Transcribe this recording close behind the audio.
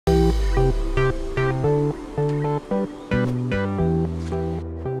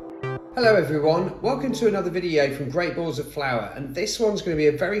Hello everyone, welcome to another video from Great Balls of Flour, and this one's going to be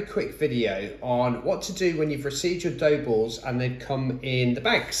a very quick video on what to do when you've received your dough balls and they've come in the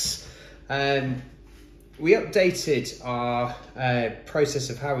bags. We updated our process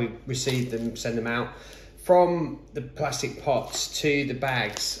of how we receive them, send them out from the plastic pots to the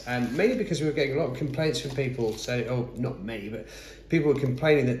bags, mainly because we were getting a lot of complaints from people, not many, but people were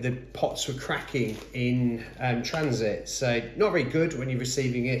complaining that the pots were cracking in transit, so not very good when you're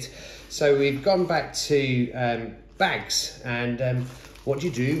receiving it. So we've gone back to bags, and what do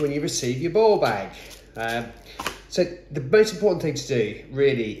you do when you receive your ball bag? So the most important thing to do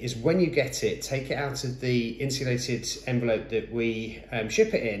really is when you get it, take it out of the insulated envelope that we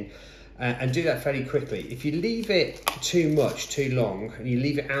ship it in, and do that fairly quickly. If you leave it too long, and you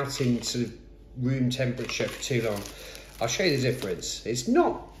leave it out in sort of room temperature for too long, I'll show you the difference. It's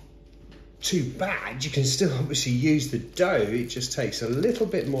not too bad. You can still obviously use the dough. It just takes a little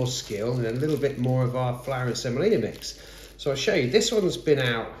bit more skill and a little bit more of our flour and semolina mix. So I'll show you. This one's been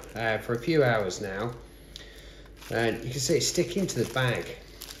out for a few hours now, and you can see it's sticking to the bag.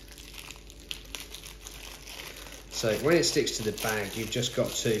 So when it sticks to the bag, you've just got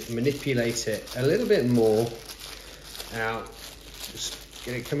to manipulate it a little bit more out. Just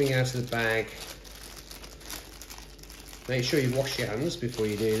get it coming out of the bag. Make sure you wash your hands before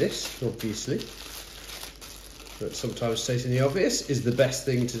you do this, obviously. But sometimes stating the obvious is the best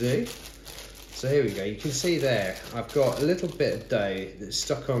thing to do. So here we go, you can see there, I've got a little bit of dough that's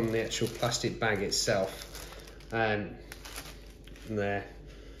stuck on the actual plastic bag itself. And there.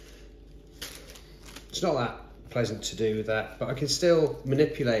 It's not that pleasant to do with that, but I can still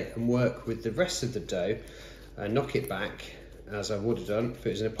manipulate and work with the rest of the dough and knock it back as I would have done if it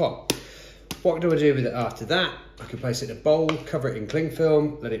was in a pot. What do I do with it after that? I can place it in a bowl, cover it in cling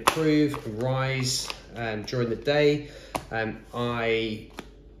film, let it prove and rise during the day.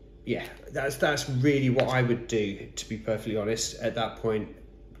 That's really what I would do, to be perfectly honest. At that point,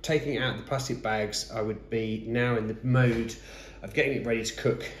 taking out the plastic bags, I would be now in the mode of getting it ready to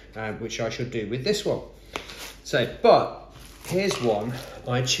cook, which I should do with this one. So, but here's one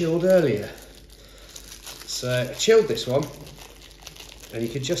I chilled earlier. So I chilled this one, and you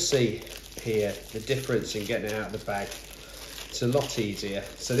can just see here the difference in getting it out of the bag. It's a lot easier.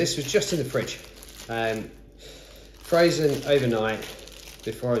 So this was just in the fridge, frozen overnight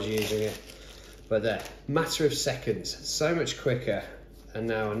before I was using it, but there, matter of seconds, so much quicker. And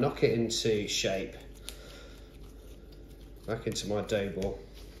now I knock it into shape, back into my dough ball,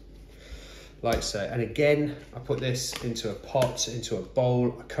 like so. And again, I put this into a pot, into a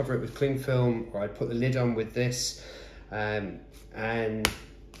bowl, I cover it with cling film, or I put the lid on with this, and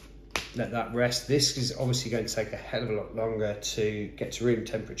let that rest. This is obviously going to take a hell of a lot longer to get to room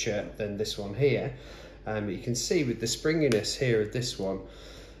temperature than this one here. You can see with the springiness here of this one,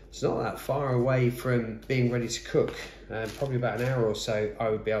 it's not that far away from being ready to cook. Probably about an hour or so, I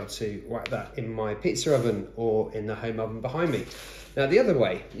would be able to whack that in my pizza oven or in the home oven behind me. Now the other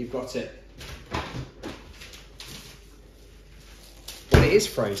way, you've got it. When it is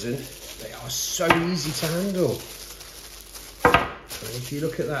frozen, they are so easy to handle. If you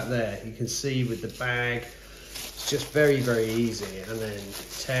look at that there, you can see with the bag, it's just very, very easy. And then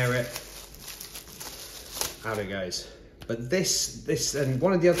tear it, out it goes. But this, and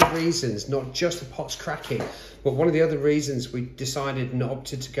one of the other reasons, not just the pots cracking, but one of the other reasons we decided and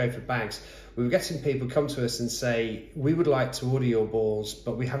opted to go for bags, we were getting people come to us and say, we would like to order your balls,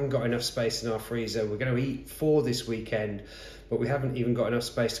 but we haven't got enough space in our freezer. We're going to eat 4 this weekend, but we haven't even got enough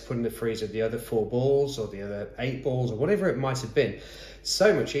space to put in the freezer the other 4 balls or the other 8 balls or whatever it might have been.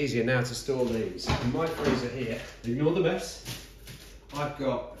 So much easier now to store these. In my freezer here, ignore the mess. I've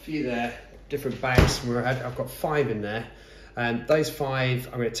got a few there, different bags from where I've got 5 in there. And those 5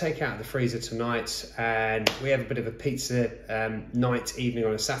 I'm going to take out of the freezer tonight, and we have a bit of a pizza night evening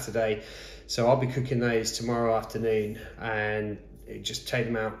on a Saturday, so I'll be cooking those tomorrow afternoon and just take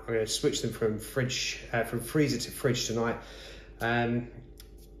them out. I'm going to switch them from freezer to fridge tonight, and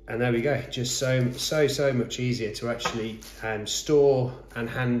there we go. Just so much easier to actually store and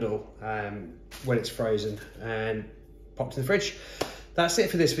handle when it's frozen and popped in the fridge. That's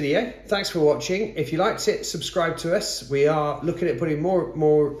it for this video. Thanks for watching. If you liked it, subscribe to us. We are looking at putting more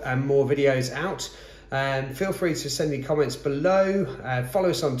videos out. Feel free to send me comments below. Follow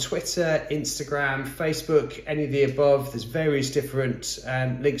us on Twitter, Instagram, Facebook, any of the above. There's various different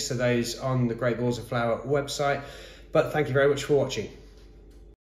links to those on the Great Balls of Flour website. But thank you very much for watching.